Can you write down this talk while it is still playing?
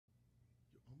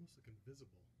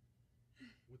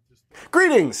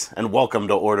Greetings and welcome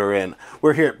to Order In.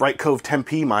 We're here at Bright Cove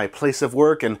Tempe, my place of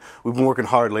work, and we've been working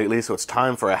hard lately, so it's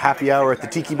time for a happy hour at the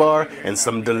Tiki Bar and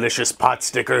some delicious pot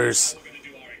stickers.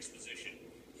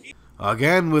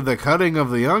 Again with the cutting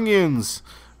of the onions.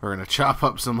 We're going to chop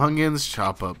up some onions,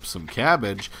 chop up some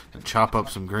cabbage, and chop up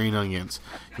some green onions.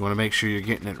 You want to make sure you're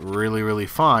getting it really, really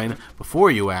fine before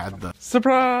you add the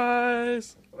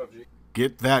surprise.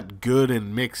 Get that good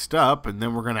and mixed up, and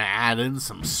then we're going to add in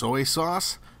some soy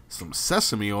sauce, some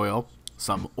sesame oil,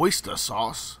 some oyster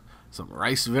sauce, some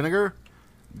rice vinegar,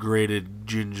 grated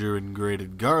ginger and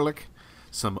grated garlic,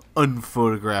 some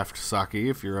unphotographed sake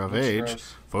if you're of age,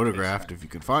 photographed if you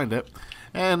can find it,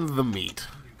 and the meat.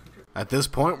 At this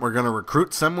point, we're going to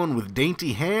recruit someone with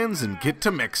dainty hands and get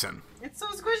to mixing. It's so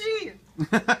squishy!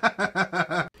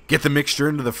 Get the mixture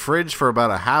into the fridge for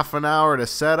about a half an hour to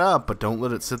set up, but don't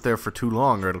let it sit there for too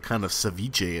long or it'll kind of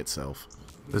ceviche itself.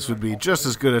 This would be just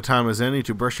as good a time as any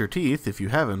to brush your teeth if you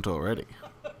haven't already.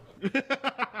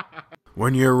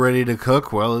 When you're ready to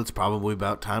cook, well, it's probably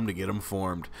about time to get them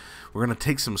formed. We're going to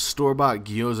take some store-bought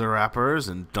gyoza wrappers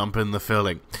and dump in the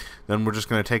filling. Then we're just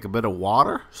going to take a bit of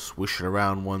water, swish it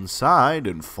around one side,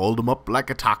 and fold them up like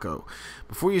a taco.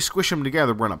 Before you squish them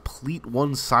together, we're going to pleat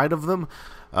one side of them.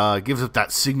 Gives it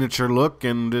that signature look,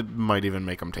 and it might even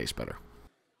make them taste better.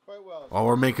 While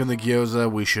we're making the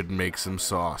gyoza, we should make some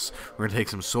sauce. We're going to take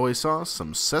some soy sauce,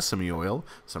 some sesame oil,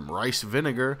 some rice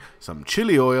vinegar, some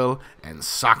chili oil, and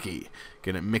sake.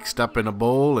 Get it mixed up in a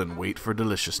bowl and wait for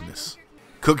deliciousness.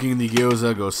 Cooking the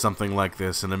gyoza goes something like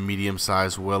this. In a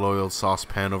medium-sized, well-oiled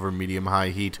saucepan over medium-high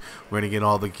heat, we're going to get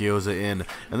all the gyoza in,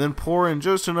 and then pour in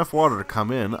just enough water to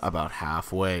come in about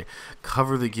halfway.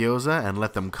 Cover the gyoza and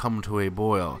let them come to a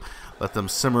boil. Let them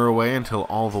simmer away until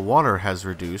all the water has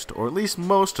reduced, or at least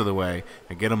most of the way,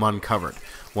 and get them uncovered.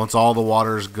 Once all the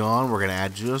water is gone, we're going to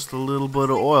add just a little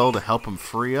bit of oil to help them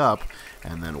free up,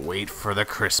 and then wait for the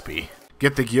crispy.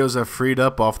 Get the gyoza freed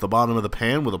up off the bottom of the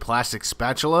pan with a plastic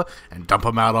spatula and dump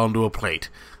them out onto a plate.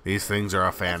 These things are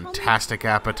a fantastic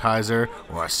appetizer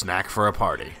or a snack for a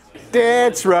party.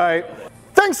 That's right.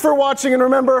 Thanks for watching, and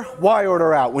remember, why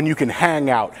order out when you can hang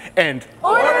out and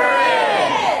order